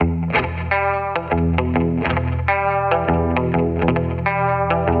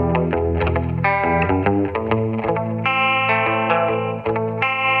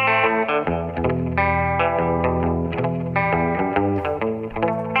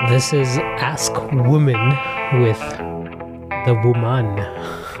This is Ask Woman with the woman.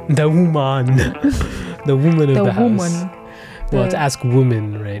 The woman. The woman of the house. Well, it's Ask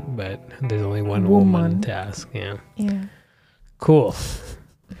Woman, right? But there's only one woman to ask. Yeah. Yeah. Cool.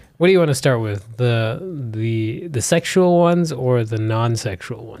 What do you want to start with? The sexual ones or the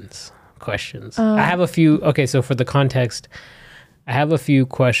non-sexual ones? Questions. I have a few. Okay, so for the context, I have a few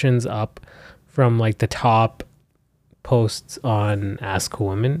questions up from like the top posts on Ask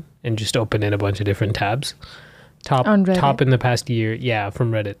Women, and just open in a bunch of different tabs. Top in the past year, yeah,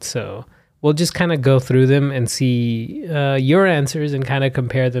 from Reddit. So we'll just kind of go through them and see your answers and kind of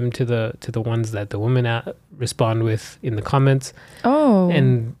compare them to the ones that the women respond with in the comments. Oh,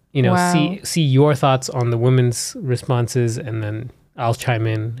 and see your thoughts on the women's responses, and then I'll chime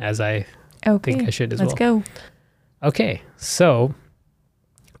in as I think I should as well. Let's go. Okay, so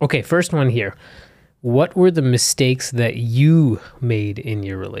first one here. What were the mistakes that you made in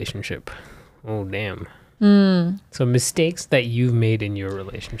your relationship? Oh, damn. So mistakes that you've made in your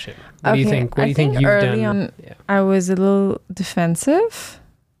relationship. What do you think? What do you think you've early done? On, I was a little defensive,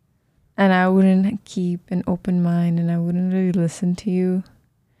 and I wouldn't keep an open mind, and I wouldn't really listen to you.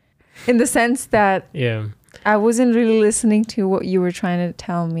 In the sense that I wasn't really listening to what you were trying to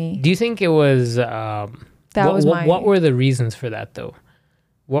tell me. Do you think it was... what were the reasons for that, though?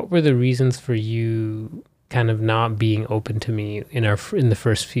 What were the reasons for you kind of not being open to me in the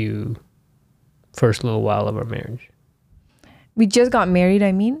first little while of our marriage? We just got married,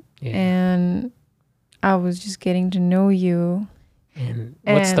 and I was just getting to know you. And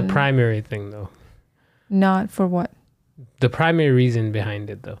what's the primary thing, though? Not for what? The primary reason behind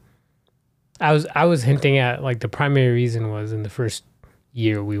it, though. I was hinting at like the primary reason was in the first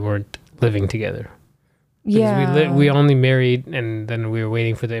year we weren't living together. Because we only married and then we were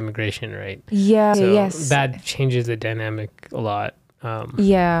waiting for the immigration, right? Yeah, so yes. That changes the dynamic a lot.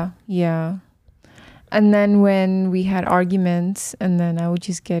 Yeah. And then when we had arguments, and then I would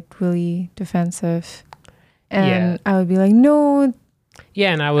just get really defensive. And I would be like, no.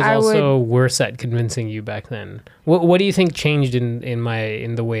 Yeah, and I was also worse at convincing you back then. What do you think changed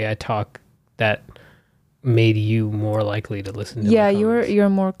in the way I talk that made you more likely to listen to me? Yeah, you're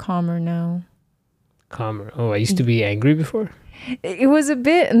more calmer now. Calmer. Oh, I used to be angry before? It was a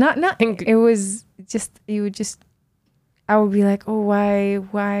bit it was just I would be like, oh,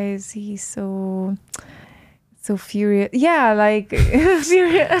 why is he so furious? Yeah, like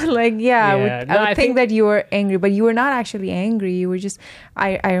furious. Like, I would think that you were angry, but you were not actually angry. You were just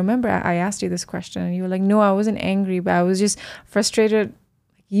I remember I asked you this question and you were like, no, I wasn't angry, but I was just frustrated.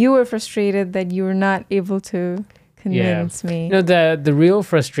 You were frustrated that you were not able to convince me. No, the real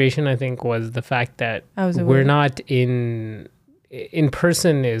frustration, I think, was the fact that we're not in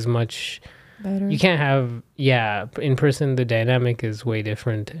person is much better. You can't have in person the dynamic is way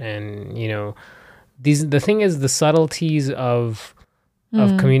different, and the thing is the subtleties of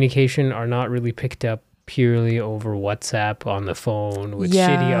communication are not really picked up purely over WhatsApp on the phone with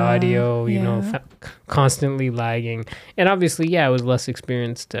shitty audio, constantly lagging. And obviously, I was less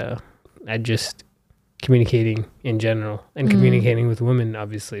experienced at just communicating in general and communicating with women,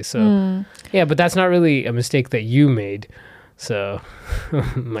 obviously. So, but that's not really a mistake that you made. So,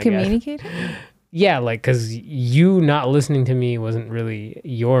 communicate? Yeah, like, because you not listening to me wasn't really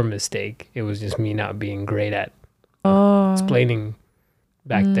your mistake. It was just me not being great at explaining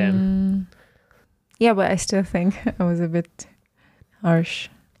back then. Yeah, but I still think I was a bit harsh,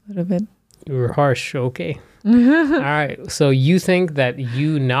 a little bit. You were harsh, okay. All right, so you think that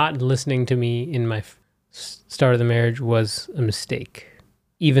you not listening to me in my start of the marriage was a mistake,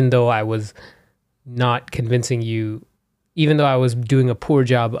 even though I was not convincing you, even though I was doing a poor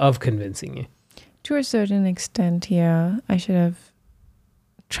job of convincing you? To a certain extent, yeah. I should have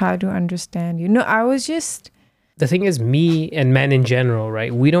tried to understand you. No, I was just... The thing is, me and men in general,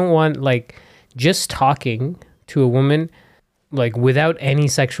 right? We don't want, like, just talking to a woman, like, without any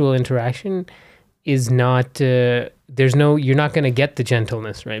sexual interaction is not... you're not going to get the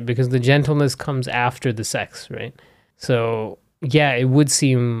gentleness, right? Because the gentleness comes after the sex, right? So, yeah, it would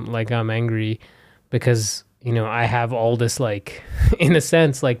seem like I'm angry because, I have all this, like, in a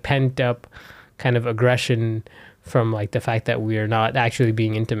sense, like, pent up kind of aggression from, like, the fact that we are not actually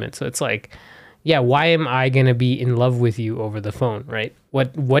being intimate. So it's like, why am I going to be in love with you over the phone, right?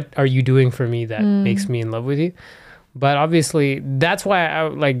 What are you doing for me that makes me in love with you? But obviously, that's why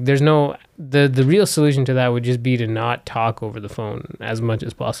there's no... The real solution to that would just be to not talk over the phone as much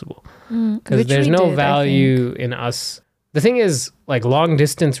as possible. Because there's no value in us. The thing is, like, long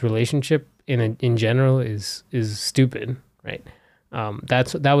distance relationship in general is stupid, right?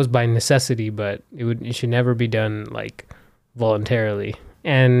 That was by necessity, but it should never be done like voluntarily.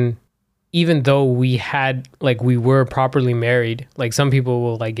 And even though we were properly married, like some people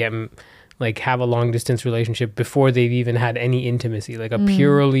will have a long distance relationship before they've even had any intimacy, like a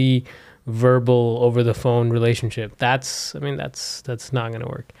purely verbal over the phone relationship. That's not going to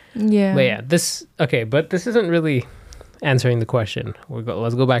work. Yeah. But yeah, but this isn't really answering the question.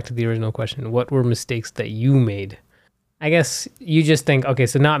 Let's go back to the original question. What were mistakes that you made? I guess you just think, okay,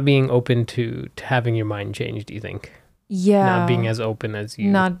 so not being open to having your mind changed, do you think? Yeah. Not being as open as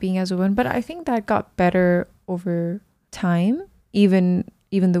you. Not being as open. But I think that got better over time, even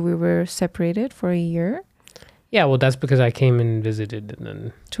though we were separated for a year. Yeah, well, that's because I came and visited, and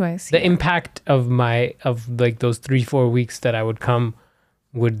then twice. The impact of those 3-4 weeks that I would come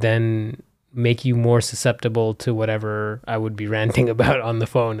would then make you more susceptible to whatever I would be ranting about on the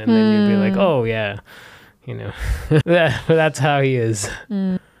phone, and then you'd be like, oh yeah, that's how he is.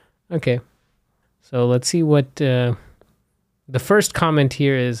 Okay, so let's see what the first comment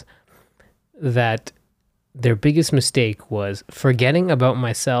here is, that their biggest mistake was forgetting about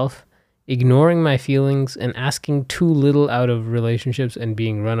myself, ignoring my feelings, and asking too little out of relationships and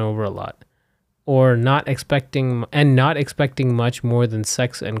being run over a lot, or not expecting much more than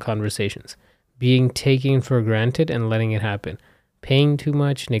sex and conversations, being taken for granted and letting it happen, paying too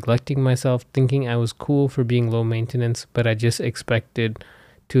much, neglecting myself, thinking I was cool for being low maintenance, but I just expected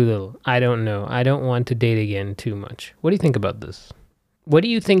too little. I don't know. I don't want to date again too much. What do you think about this? What do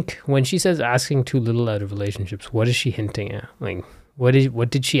you think when she says asking too little out of relationships? What is she hinting at? Like, what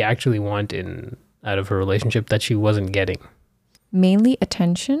did she actually want out of her relationship that she wasn't getting? Mainly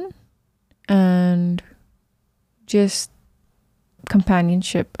attention and just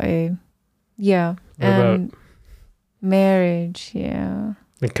companionship. And about marriage. Yeah.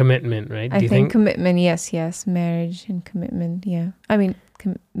 The commitment, right? I think commitment. Yes. Marriage and commitment. Yeah. I mean,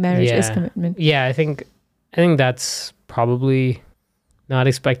 marriage is commitment. Yeah, I think that's probably not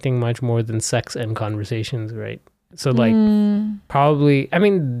expecting much more than sex and conversations, right? So probably, I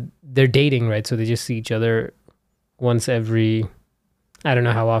mean, they're dating, right? So they just see each other once every, I don't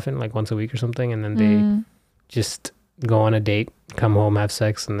know how often, like once a week or something. And then they just go on a date, come home, have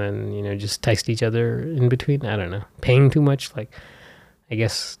sex, and then, just text each other in between. I don't know. Paying too much. Like, I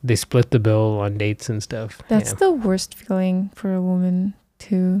guess they split the bill on dates and stuff. That's the worst feeling for a woman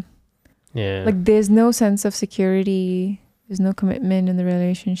too. Yeah. Like there's no sense of security. There's no commitment in the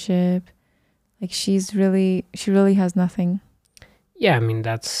relationship. Like she really has nothing. Yeah, I mean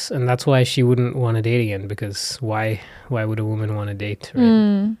that's why she wouldn't want to date again, because why would a woman want to date,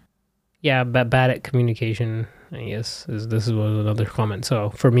 right? Yeah, but bad at communication, I guess, this was another comment.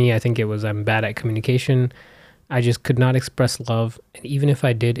 So for me, I think it was I'm bad at communication. I just could not express love, and even if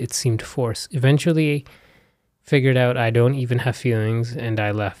I did, it seemed forced. Eventually figured out I don't even have feelings, and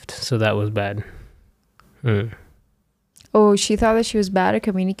I left. So that was bad. Oh, she thought that she was bad at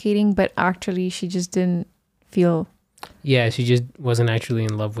communicating, but actually she just didn't feel. Yeah, she just wasn't actually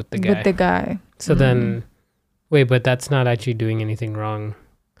in love with the guy. So then, wait, but that's not actually doing anything wrong.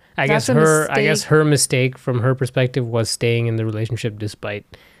 I guess her mistake from her perspective was staying in the relationship despite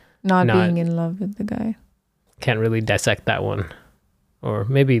not being in love with the guy. Can't really dissect that one. Or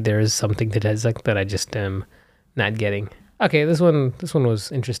maybe there is something to dissect that I just am not getting. Okay, this one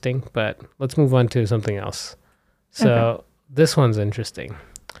was interesting, but let's move on to something else. So This one's interesting.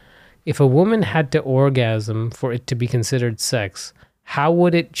 If a woman had to orgasm for it to be considered sex, how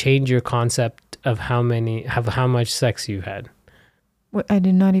would it change your concept of how much sex you had? I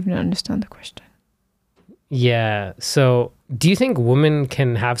did not even understand the question. Yeah. So do you think women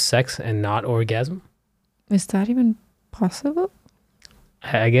can have sex and not orgasm? Is that even possible?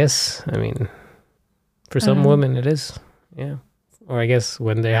 I guess. I mean, for some women it is. Yeah. Or I guess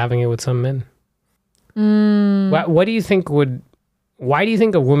when they're having it with some men. What do you think why do you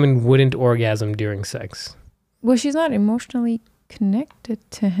think a woman wouldn't orgasm during sex? Well, she's not emotionally connected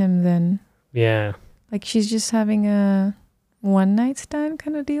to him then. Yeah. Like she's just having a one night stand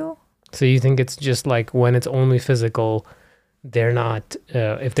kind of deal. So you think it's just like when it's only physical, they're not,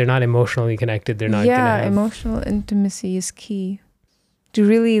 if they're not emotionally connected, they're not gonna have... emotional intimacy is key to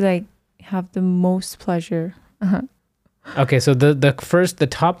really like have the most pleasure. Okay, so the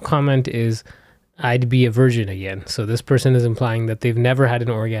top comment is, I'd be a virgin again. So this person is implying that they've never had an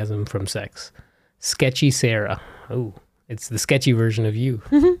orgasm from sex. Sketchy Sarah. Oh, it's the sketchy version of you.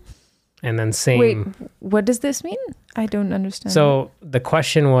 And then same. Wait, what does this mean? I don't understand. So the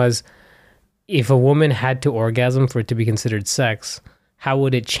question was, if a woman had to orgasm for it to be considered sex, how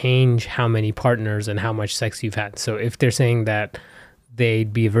would it change how many partners and how much sex you've had? So if they're saying that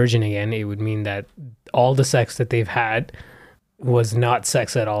they'd be a virgin again, it would mean that all the sex that they've had was not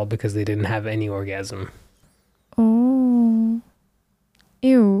sex at all because they didn't have any orgasm. Oh.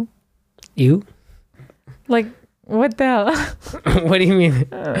 Ew. Ew? Like, what the hell? What do you mean?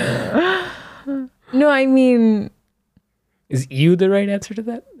 No, I mean... Is ew the right answer to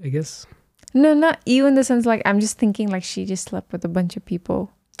that, I guess? No, not ew in the sense like, I'm just thinking like she just slept with a bunch of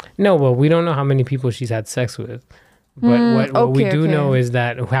people. No, well, we don't know how many people she's had sex with. But what we do know is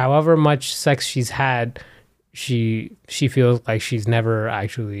that however much sex she's had, she feels like she's never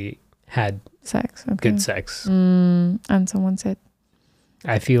actually had sex. Okay. Good sex. And someone said,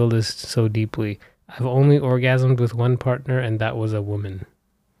 I feel this so deeply. I've only orgasmed with one partner, and that was a woman.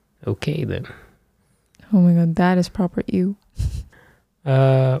 Okay, then. Oh my God, that is proper ew.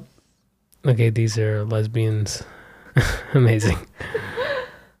 Okay, these are lesbians. Amazing.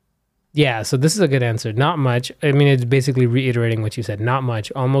 Yeah, so this is a good answer. Not much. I mean, it's basically reiterating what you said. Not much.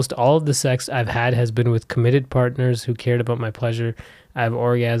 Almost all of the sex I've had has been with committed partners who cared about my pleasure. I've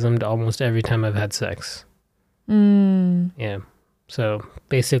orgasmed almost every time I've had sex. Yeah. So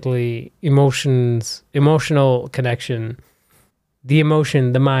basically, emotional connection, the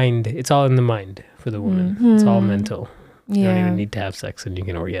emotion, the mind, it's all in the mind for the woman. It's all mental. You don't even need to have sex and you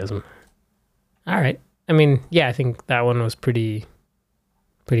can orgasm. All right. I mean, yeah, I think that one was pretty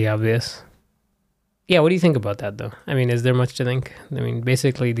obvious. Yeah, what do you think about that, though? I mean, is there much to think? I mean,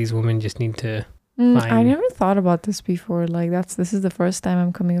 basically, these women just need to find... I never thought about this before. Like, this is the first time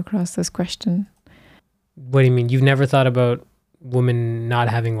I'm coming across this question. What do you mean? You've never thought about women not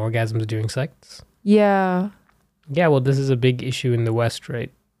having orgasms during sex? Yeah. Yeah, well, this is a big issue in the West,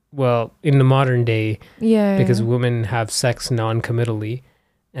 right? Well, in the modern day, because women have sex non-committally,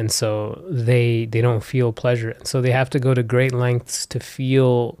 and so they don't feel pleasure. And so they have to go to great lengths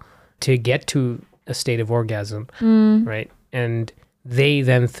to get to a state of orgasm, right? And they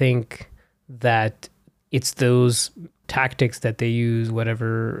then think that it's those tactics that they use,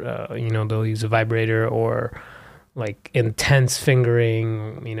 whatever, they'll use a vibrator or like intense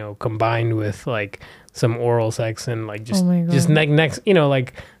fingering, combined with like some oral sex and like just next,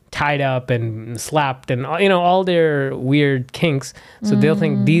 like tied up and slapped and, all their weird kinks. So they'll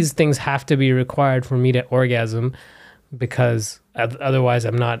think these things have to be required for me to orgasm because otherwise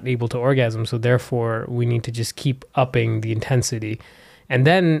I'm not able to orgasm. So therefore we need to just keep upping the intensity. And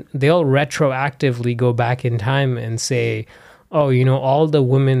then they'll retroactively go back in time and say, oh, all the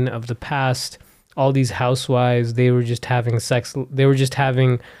women of the past, all these housewives, they were just having sex. They were just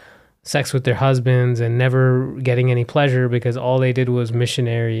having sex with their husbands and never getting any pleasure because all they did was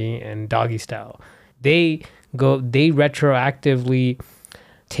missionary and doggy style. They retroactively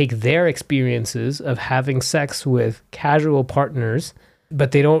take their experiences of having sex with casual partners,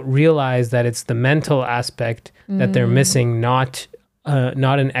 but they don't realize that it's the mental aspect that they're missing, not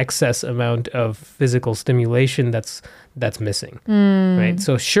an excess amount of physical stimulation that's missing, right?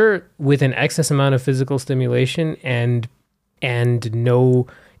 So sure, with an excess amount of physical stimulation and no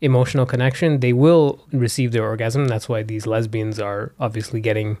emotional connection, they will receive their orgasm. That's why these lesbians are obviously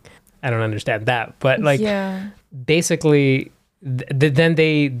getting, I don't understand that, but like basically then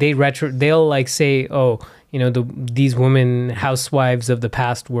they'll like say, oh, these women housewives of the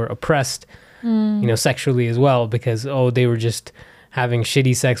past were oppressed, sexually as well because, oh, they were just having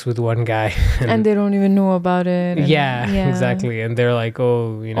shitty sex with one guy and they don't even know about it. Exactly. And they're like,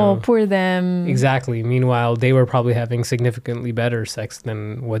 oh, oh, poor them. Exactly. Meanwhile, they were probably having significantly better sex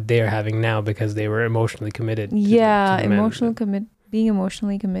than what they're having now because they were emotionally committed. Being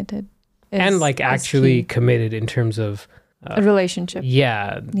emotionally committed. And like actually committed in terms of a relationship.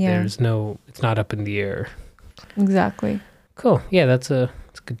 There's it's not up in the air. Exactly. Cool. Yeah, that's a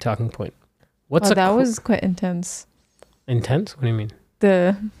good talking point. That was quite intense. Intense? What do you mean?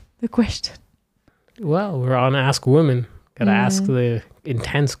 The question. Well, we're on Ask Women. Gotta ask the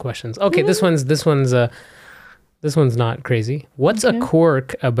intense questions. Okay, this one's not crazy. What's a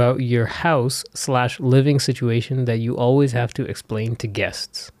quirk about your house/living situation that you always have to explain to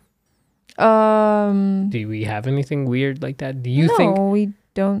guests? Do we have anything weird like that? Do you think? No, we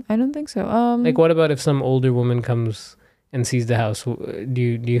don't. I don't think so. Like, what about if some older woman comes and sees the house? Do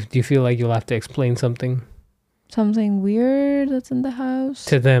you feel like you'll have to explain something? Something weird that's in the house?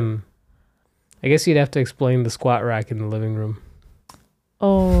 To them. I guess you'd have to explain the squat rack in the living room.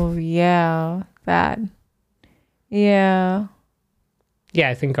 Oh, yeah. That. Yeah. Yeah,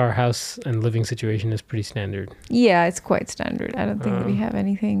 I think our house and living situation is pretty standard. Yeah, it's quite standard. I don't think that we have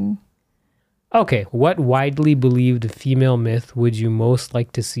anything. Okay, what widely believed female myth would you most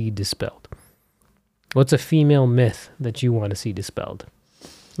like to see dispelled? What's a female myth that you want to see dispelled?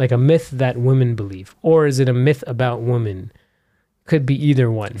 Like a myth that women believe. Or is it a myth about women? Could be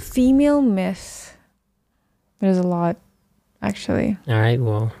either one. Female myth. There's a lot, actually. All right,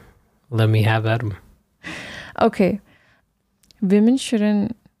 well, let me have at them. Okay. Women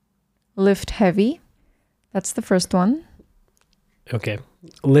shouldn't lift heavy. That's the first one. Okay.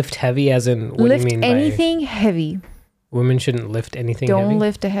 Lift heavy as in, what Lift do you mean anything heavy. Women shouldn't lift anything Don't heavy?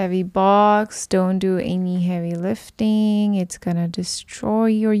 lift a heavy box. Don't do any heavy lifting. It's going to destroy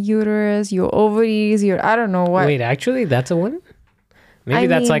your uterus, your ovaries, I don't know what. Wait, actually, that's a one? Maybe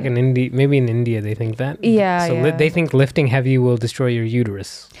that's like maybe in India they think that. Yeah, so yeah. they think lifting heavy will destroy your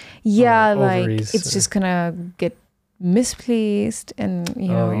uterus. Yeah, like ovaries, it's just going to get misplaced and,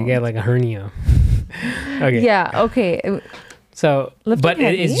 you get like a hernia. Okay. Yeah, okay. So, Lifting but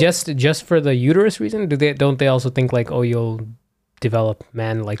heavy? it's just for the uterus reason? Don't they also think like, oh, you'll develop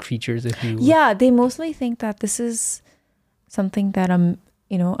man-like features if you... Yeah, they mostly think that this is something that a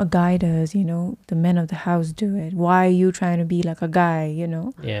guy does, the men of the house do it. Why are you trying to be like a guy,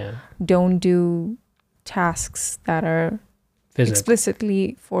 Yeah. Don't do tasks that are Physical.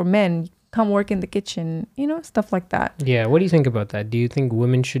 explicitly for men. Come work in the kitchen, stuff like that. Yeah, what do you think about that? Do you think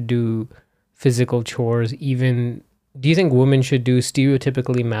women should do physical chores even... Do you think women should do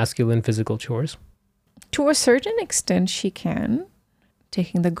stereotypically masculine physical chores? To a certain extent, she can.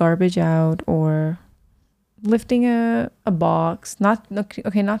 Taking the garbage out or lifting a box. Not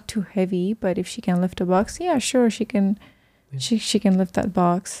too heavy, but if she can lift a box, yeah, sure, she can. She can lift that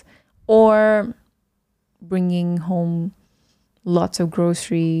box. Or bringing home lots of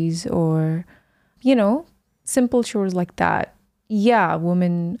groceries or, simple chores like that. Yeah,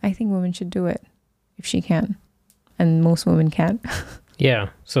 I think women should do it if she can. And most women can't. Yeah.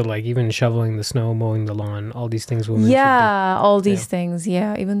 So like even shoveling the snow, mowing the lawn, all these things women should do. Yeah, all these things.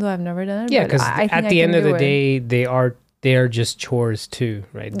 Yeah, even though I've never done it. Yeah, because at the end of the day, they are just chores too,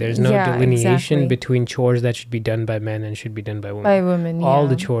 right? There's no delineation between chores that should be done by men and should be done by women. By women, yeah. All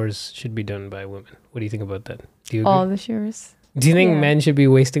the chores should be done by women. What do you think about that? Do you agree? All the chores. Do you think men should be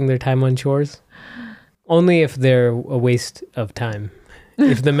wasting their time on chores? Only if they're a waste of time.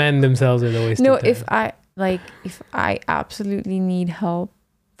 If the men themselves are the waste of time. No, if I absolutely need help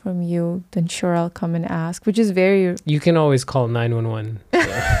from you, then sure, I'll come and ask, which is very... You can always call 911. So.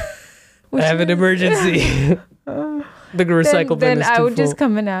 I have an emergency. The recycle bin is too Then I would full. just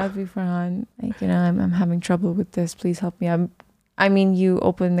come and ask beforehand, like, I'm having trouble with this. Please help me. You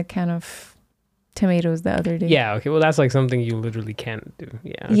opened the can of tomatoes the other day. Yeah, okay. Well, that's like something you literally can't do.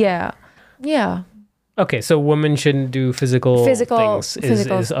 Yeah. Okay. Yeah. Yeah. Okay, so women shouldn't do physical things.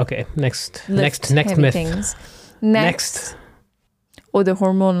 Is okay. Next myth. Things. Next. Oh, the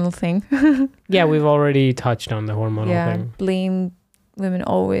hormonal thing. Yeah, we've already touched on the hormonal thing. Blame women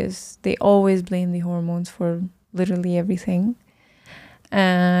always. They always blame the hormones for literally everything.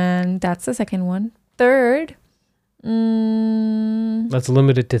 And that's the second one. Third. Let's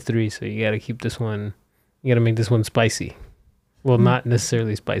limit it to 3. So you got to keep this one. You got to make this one spicy. Well, not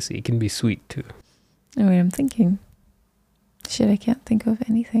necessarily spicy. It can be sweet too. Oh, wait, I'm thinking. Shit, I can't think of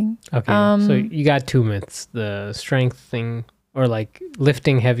anything. Okay, so you got 2 myths. The strength thing, or like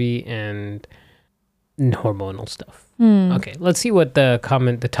lifting heavy and hormonal stuff. Okay, let's see what the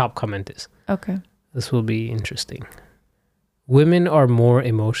top comment is. Okay. This will be interesting. Women are more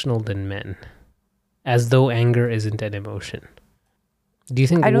emotional than men, as though anger isn't an emotion. Do you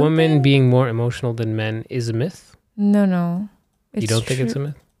think women being more emotional than men is a myth? No. You don't think it's a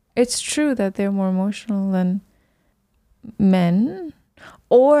myth? It's true that they're more emotional than men.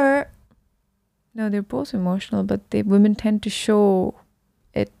 Or, no, they're both emotional, but women tend to show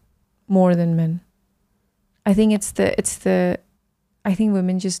it more than men. I think I think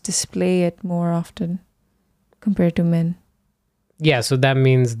women just display it more often compared to men. Yeah, so that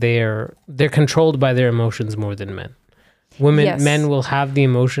means they're controlled by their emotions more than men. Men will have the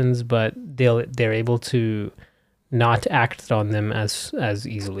emotions, but they're able to not act on them as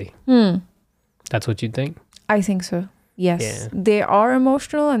easily. That's what you think? I think so. Yes. Yeah. They are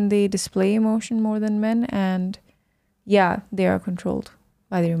emotional and they display emotion more than men, and they are controlled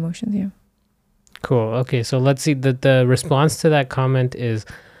by their emotions. Yeah. Cool. Okay, so let's see. The response to that comment is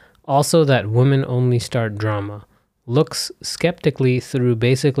also that women only start drama. Looks skeptically through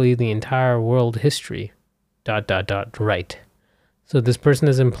basically the entire world history. ... Right. So this person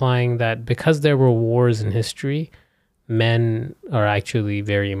is implying that because there were wars in history, men are actually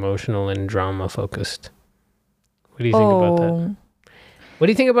very emotional and drama focused. What do you think about that? What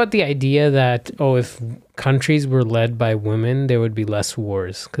do you think about the idea that, if countries were led by women, there would be less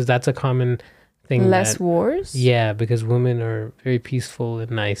wars? Because that's a common thing. Less wars? Yeah, because women are very peaceful and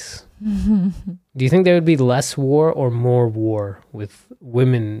nice. Do you think there would be less war or more war with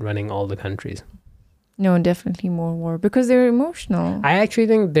women running all the countries? No, definitely more war because they're emotional. I actually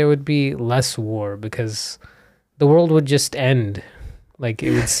think there would be less war because the world would just end. Like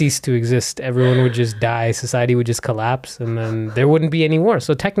it would cease to exist. Everyone would just die. Society would just collapse, and then there wouldn't be any war.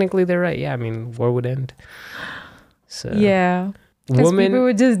 So technically, they're right. Yeah, I mean, war would end. So Yeah. Because people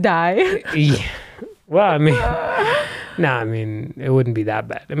would just die. Yeah. Well, I mean, I mean, it wouldn't be that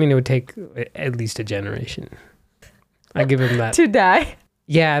bad. I mean, it would take at least a generation. I give him that. To die.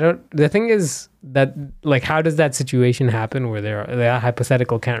 Yeah, the thing is that, like, how does that situation happen where the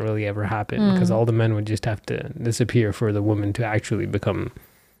hypothetical can't really ever happen because all the men would just have to disappear for the women to actually become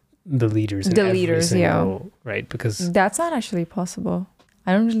the leaders. Right? Because that's not actually possible.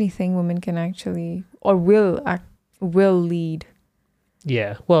 I don't really think women can actually or will lead.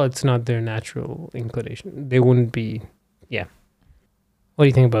 Yeah, well, it's not their natural inclination. They wouldn't be. Yeah. What do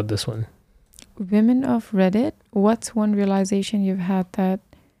you think about this one? Women of Reddit, what's one realization you've had that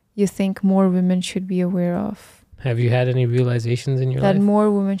you think more women should be aware of? Have you had any realizations in your life? That more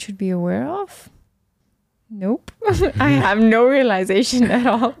women should be aware of? Nope. I have no realization at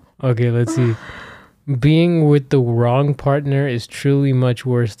all. Okay, let's see. Being with the wrong partner is truly much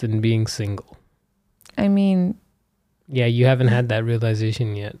worse than being single. I mean... Yeah, you haven't had that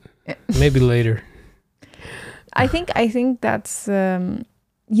realization yet. Maybe later. I think that's...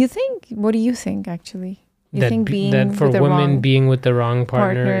 what do you think, actually? You think that for women being with the wrong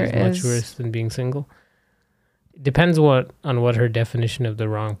partner is much worse than being single? It depends on what her definition of the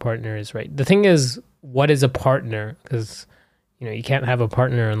wrong partner is, right? The thing is, what is a partner? Because, you can't have a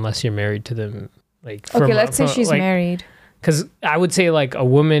partner unless you're married to them. Like, okay, let's say she's married. Because I would say, like, a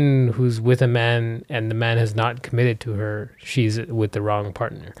woman who's with a man and the man has not committed to her, she's with the wrong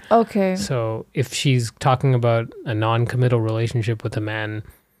partner. Okay. So if she's talking about a non-committal relationship with a man,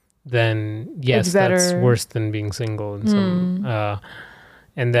 then yes, that's worse than being single. And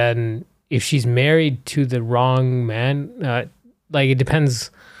then if she's married to the wrong man, like, it depends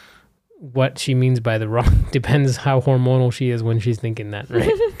what she means by the wrong. Depends how hormonal she is when she's thinking that,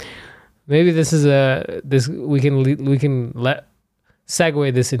 right? Maybe we can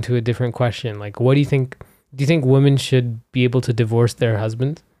segue this into a different question. Like, what do you think? Do you think women should be able to divorce their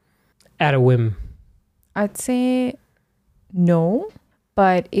husbands at a whim? I'd say no.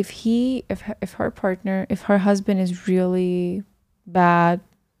 But if her husband is really bad,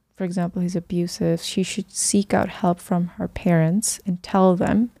 for example, he's abusive, she should seek out help from her parents and tell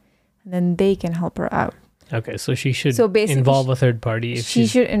them, and then they can help her out. Okay, so she should involve a third party. She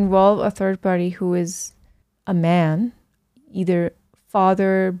should involve a third party who is a man, either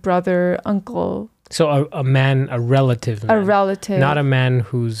father, brother, uncle. So a man, a relative man. A relative. Not a man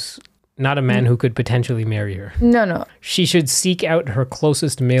who could potentially marry her. No. She should seek out her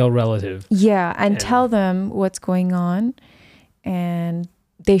closest male relative. Yeah, and tell them what's going on, and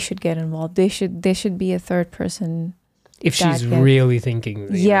they should get involved. They should be a third person. If she's really thinking,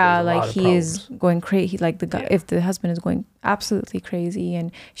 like he is going crazy, like the guy, if the husband is going absolutely crazy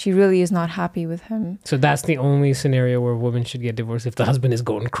and she really is not happy with him. So that's the only scenario where a woman should get divorced, if the husband is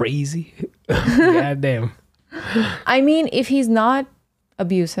going crazy. God damn. I mean, if he's not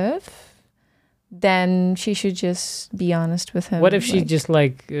abusive, then she should just be honest with him. What if she's just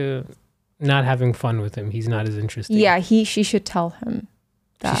like not having fun with him? He's not as interesting. Yeah, she should tell him.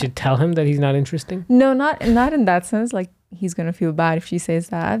 She should tell him that he's not interesting? No, not in that sense. Like, he's going to feel bad if she says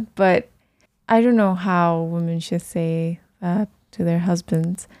that. But I don't know how women should say that to their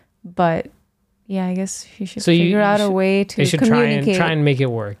husbands. But yeah, I guess she should figure out a way to communicate. Try and make it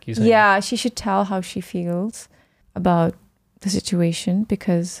work. Yeah, she should tell how she feels about the situation,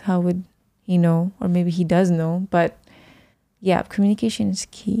 because how would he know? Or maybe he does know. But yeah, communication is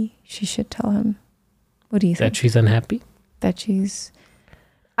key. She should tell him. What do you think? That she's unhappy? That she's...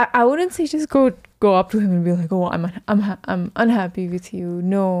 I wouldn't say just go up to him and be like, oh, I'm unhappy with you.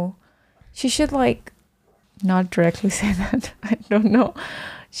 No, she should like not directly say that. I don't know.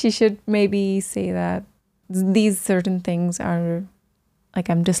 She should maybe say that these certain things are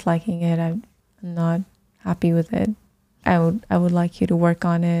like, I'm disliking it. I'm not happy with it. I would like you to work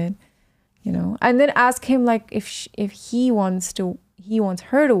on it, and then ask him like if he wants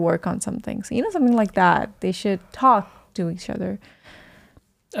her to work on something. So, something like that. They should talk to each other.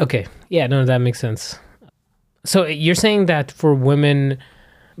 Okay. Yeah, no, that makes sense. So you're saying that for women,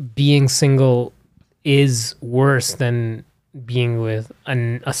 being single is worse than being with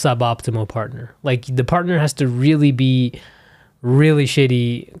a suboptimal partner. Like, the partner has to really be really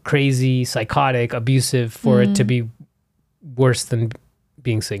shitty, crazy, psychotic, abusive for it to be worse than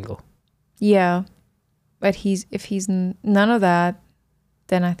being single. Yeah. But if he's none of that,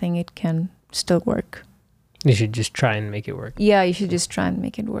 then I think it can still work. You should just try and make it work. Yeah, you should just try and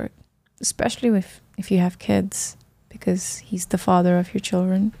make it work. Especially if you have kids, because he's the father of your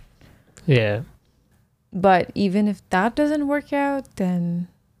children. Yeah. But even if that doesn't work out, then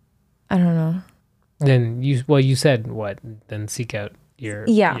I don't know. Then you said what? Then seek out your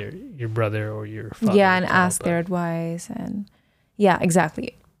brother or your father. Yeah, and ask their advice. And yeah,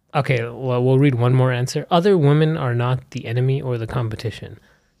 exactly. Okay, well, we'll read one more answer. Other women are not the enemy or the competition.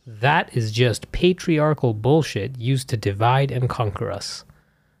 That is just patriarchal bullshit used to divide and conquer us.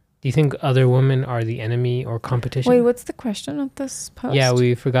 Do you think other women are the enemy or competition? Wait, what's the question of this post? Yeah,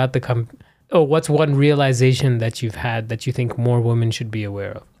 we forgot what's one realization that you've had that you think more women should be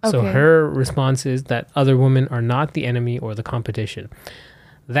aware of? Okay. So her response is that other women are not the enemy or the competition.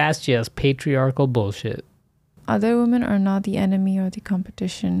 That's just patriarchal bullshit. Other women are not the enemy or the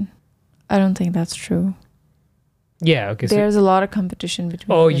competition. I don't think that's true. Yeah, okay. There's a lot of competition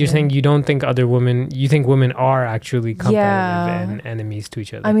between women. You're saying you don't think you think women are actually competitive and enemies to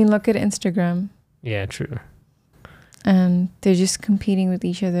each other. I mean, look at Instagram. Yeah, true. And they're just competing with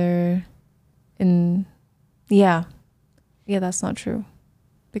each other. Yeah, that's not true.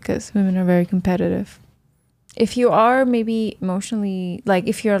 Because women are very competitive. If you are maybe emotionally, like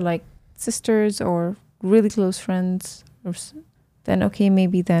if you're like sisters or really close friends, then okay,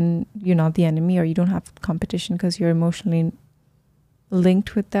 maybe then you're not the enemy or you don't have competition because you're emotionally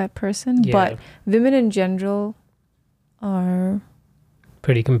linked with that person. Yeah. But women in general are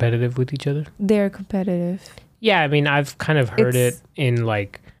pretty competitive with each other. They're competitive. Yeah, I mean, I've kind of heard it in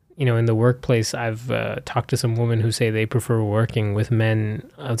like, in the workplace. I've talked to some women who say they prefer working with men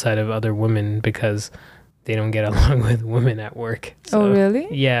outside of other women because they don't get along with women at work. So, oh, really?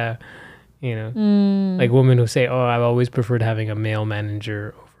 Yeah. Like women who say, oh, I've always preferred having a male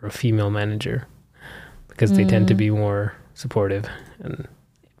manager over a female manager because they tend to be more supportive. And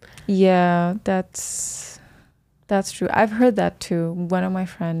yeah, that's true. I've heard that too. One of my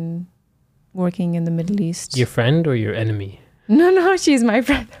friends working in the Middle East. Your friend or your enemy? No, she's my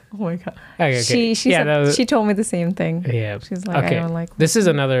friend. Oh my God. Okay. She told me the same thing. Yeah. She's like, I don't like this is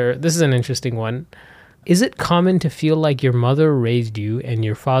an interesting one. Is it common to feel like your mother raised you and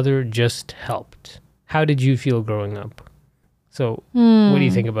your father just helped? How did you feel growing up? So what do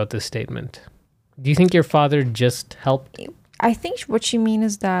you think about this statement? Do you think your father just helped? I think what she means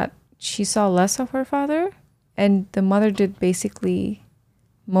is that she saw less of her father and the mother did basically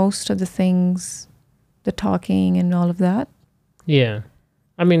most of the things, the talking and all of that. Yeah.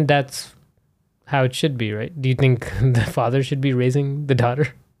 I mean, that's how it should be, right? Do you think the father should be raising the daughter?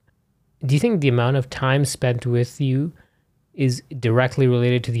 Do you think the amount of time spent with you is directly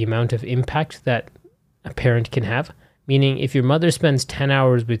related to the amount of impact that a parent can have? Meaning, if your mother spends 10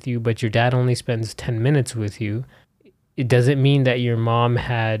 hours with you, but your dad only spends 10 minutes with you, it doesn't mean that your mom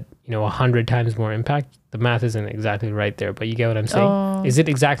had, 100 times more impact. The math isn't exactly right there, but you get what I'm saying? Is it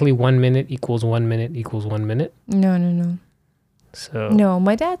exactly 1 minute equals 1 minute equals 1 minute? No. So no,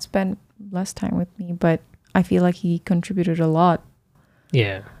 my dad spent less time with me, but I feel like he contributed a lot.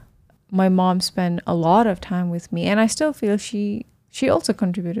 Yeah. My mom spent a lot of time with me and I still feel she also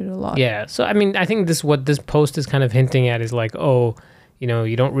contributed a lot. Yeah. So, I mean, I think what this post is kind of hinting at is like,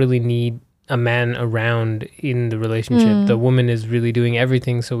 you don't really need a man around in the relationship. The woman is really doing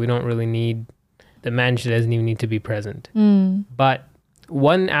everything. So we don't really need, the man doesn't even need to be present. But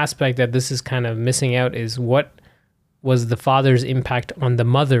one aspect that this is kind of missing out is what was the father's impact on the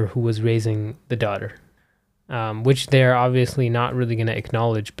mother who was raising the daughter? Which they're obviously not really going to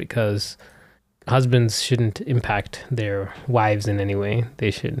acknowledge because husbands shouldn't impact their wives in any way. They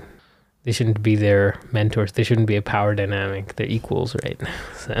shouldn't be their mentors. They shouldn't be a power dynamic. They're equals, right?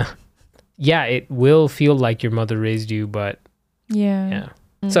 So, yeah, it will feel like your mother raised you, but yeah.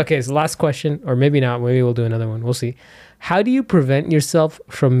 So, okay, so last question, or maybe not. Maybe we'll do another one. We'll see. How do you prevent yourself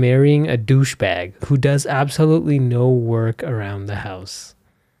from marrying a douchebag who does absolutely no work around the house?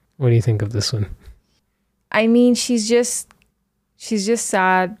 What do you think of this one? I mean, she's just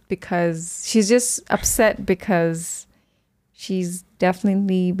sad because she's just upset because she's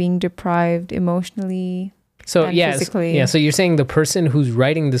definitely being deprived emotionally and physically. Yeah. So you're saying the person who's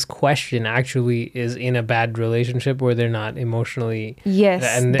writing this question actually is in a bad relationship where they're not emotionally. Yes,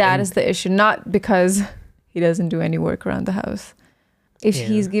 that is the issue. Not because he doesn't do any work around the house. If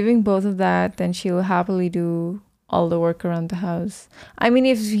he's giving both of that, then she'll happily do all the work around the house. I mean,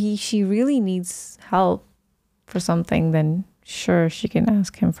 if she really needs help for something, then sure, she can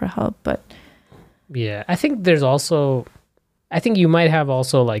ask him for help. But yeah, I think you might have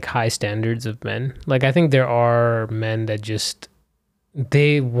also like high standards of men. Like I think there are men that just,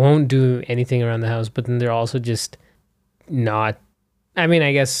 they won't do anything around the house, but then they're also just not, I mean,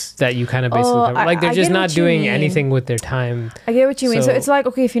 I guess that you kind of basically cover. Like they're just not doing anything with their time. I get what you mean. So it's like,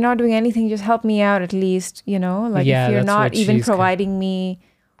 okay, if you're not doing anything, just help me out at least, like if you're not even providing me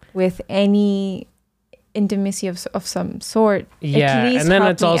with any intimacy of some sort. Yeah, At least and then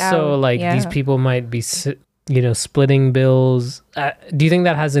help it's me also out. like Yeah. these people might be, splitting bills. Do you think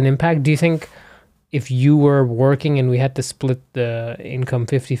that has an impact? Do you think if you were working and we had to split the income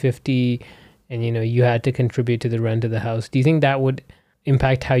 50-50 and, you had to contribute to the rent of the house, do you think that would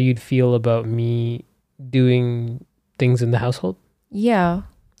impact how you'd feel about me doing things in the household? Yeah.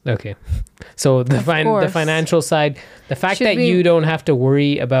 Okay. So the course. financial side, the fact Should that we- you don't have to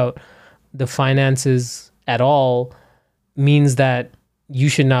worry about the finances at all means that you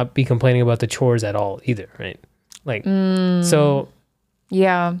should not be complaining about the chores at all either, right? Like, so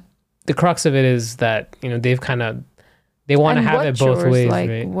Yeah. the crux of it is that, they want to And have what it both chores? ways, Like,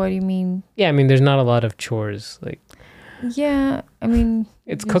 right? what do you mean? Yeah, I mean, there's not a lot of chores. Like, Yeah, I mean,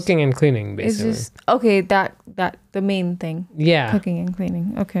 it's just- cooking and cleaning, it's basically. just okay. That the main thing. Yeah. Cooking and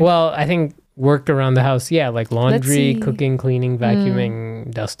cleaning. Okay. Well, I think work around the house, yeah, like laundry, see. cooking, cleaning,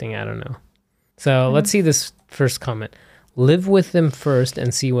 vacuuming, dusting, I don't know. So let's see this first comment. Live with them first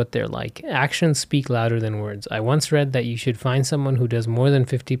and see what they're like. Actions speak louder than words. I once read that you should find someone who does more than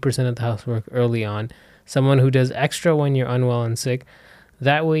 50% of the housework early on, someone who does extra when you're unwell and sick.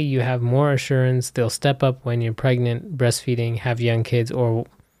 That way you have more assurance they'll step up when you're pregnant, breastfeeding, have young kids, or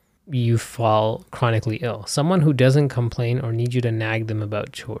you fall chronically ill. Someone who doesn't complain or need you to nag them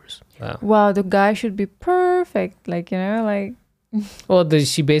about chores. Wow. Wow, the guy should be perfect. Like, Well,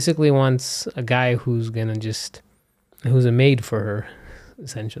 she basically wants a guy who's who's a maid for her,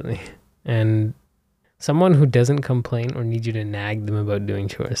 essentially. And someone who doesn't complain or need you to nag them about doing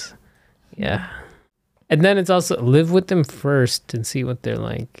chores. Yeah. And then it's also live with them first and see what they're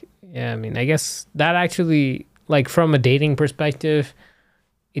like. Yeah, I mean, I guess that actually, like from a dating perspective,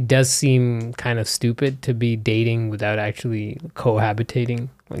 it does seem kind of stupid to be dating without actually cohabitating,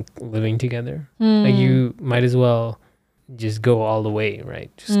 like living together. Like you might as well just go all the way, right?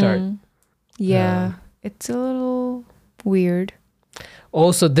 Just start. Yeah, it's a little weird.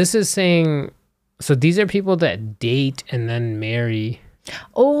 Also, this is saying, so these are people that date and then marry.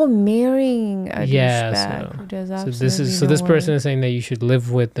 Oh, marrying a Yeah, douchebag who does So absolutely this no person work. is saying that you should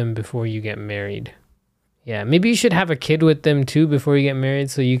live with them before you get married. Yeah, maybe you should have a kid with them too before you get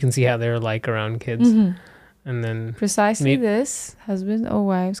married, so you can see how they're like around kids. Mhm. And then Precisely this, husbands or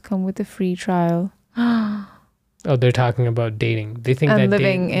wives come with a free trial they're talking about dating. They think and that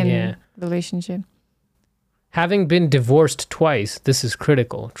living in yeah. relationship. Having been divorced twice, this is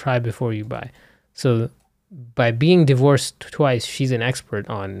critical. Try before you buy. So by being divorced twice, she's an expert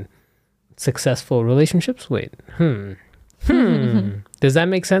on successful relationships. Wait. Does that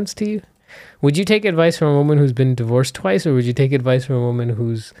make sense to you? Would you take advice from a woman who's been divorced twice, or would you take advice from a woman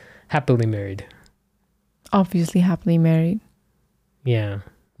who's happily married? Obviously happily married. Yeah.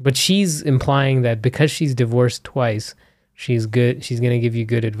 But she's implying that because she's divorced twice, she's going to give you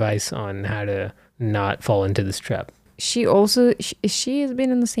good advice on how to not fall into this trap. She also she has been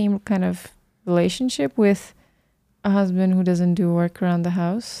in the same kind of relationship with a husband who doesn't do work around the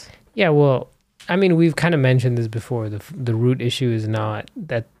house. Yeah, well, I mean, we've kind of mentioned this before. The root issue is not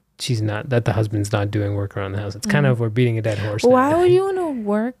that that the husband's not doing work around the house. It's kind of, we're beating a dead horse. Why now. would you want to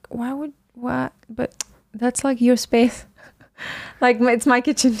work? But that's like your space. Like it's my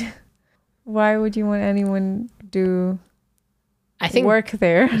kitchen. Why would you want anyone to I think work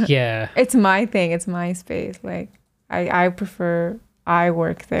there? Yeah. It's my thing. It's my space. Like I prefer I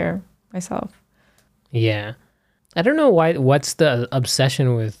work there myself. Yeah. I don't know what's the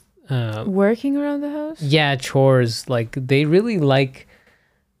obsession with Working around the house? yeah, chores. Like they really like,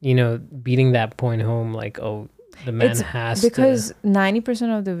 beating that point home, like, oh, the man has because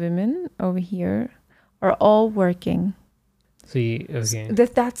 90% of the women over here are all working. So okay.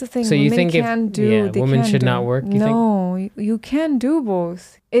 That's the thing. So you Women think if can do, they women can should do. not work? You think? No, you can do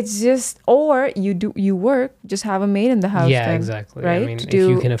both. It's just, or you work, just have a maid in the house. Yeah, then, exactly. right? I mean, if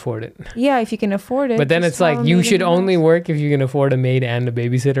you can afford it. Yeah, if you can afford it. But then just it's have like a you maid in should the only house. work if you can afford a maid and a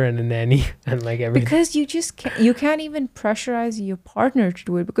babysitter and a nanny and like everything. Because you just you can't even pressurize your partner to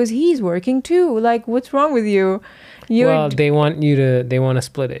do it because he's working too. Like, what's wrong with you? They want to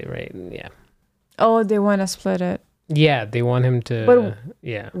split it, right? Yeah. Oh, they want to split it. Yeah, they want him to. But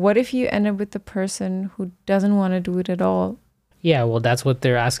yeah. What if you end up with the person who doesn't want to do it at all? Yeah, well, that's what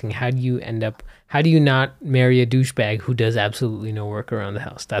they're asking. How do you not marry a douchebag who does absolutely no work around the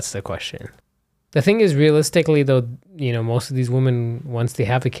house? That's the question. The thing is, realistically, though, most of these women, once they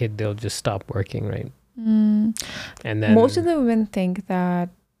have a kid, they'll just stop working, right? And then most of the women think that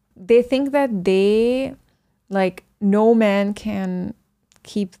they like no man can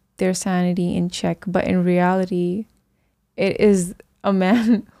keep their sanity in check, but in reality, it is a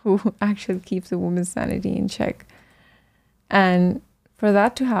man who actually keeps a woman's sanity in check. And For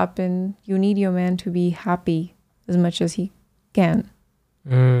that to happen, you need your man to be happy as much as he can.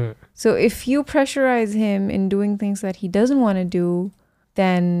 So if you pressurize him in doing things that he doesn't want to do,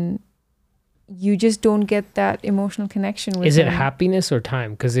 then you just don't get that emotional connection with him. Is it happiness or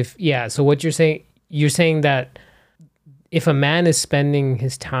time? Because so what you're saying that if a man is spending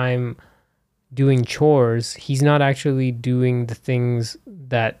his time doing chores, he's not actually doing the things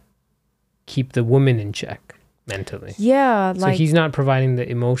that keep the woman in check mentally. Yeah. So he's not providing the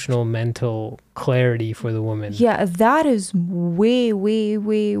emotional, mental clarity for the woman. Yeah, that is way, way,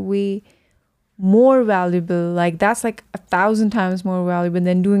 way, way more valuable. Like that's like 1,000 times more valuable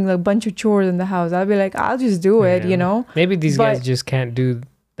than doing like a bunch of chores in the house. I'll be like, I'll just do it, you know? Maybe these guys just can't do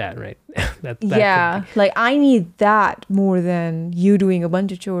that, right? that like I need that more than you doing a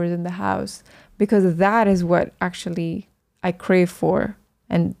bunch of chores in the house, because that is what actually I crave for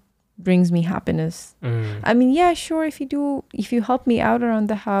and brings me happiness. I mean, yeah, sure, if you help me out around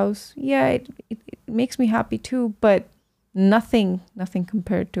the house, yeah, it makes me happy too, but nothing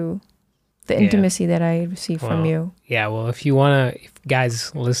compared to the intimacy that I receive from you. Yeah, well, if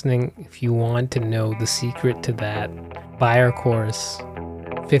guys listening, if you want to know the secret to that, buy our course,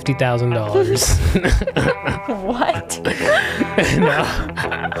 $50,000. What? No.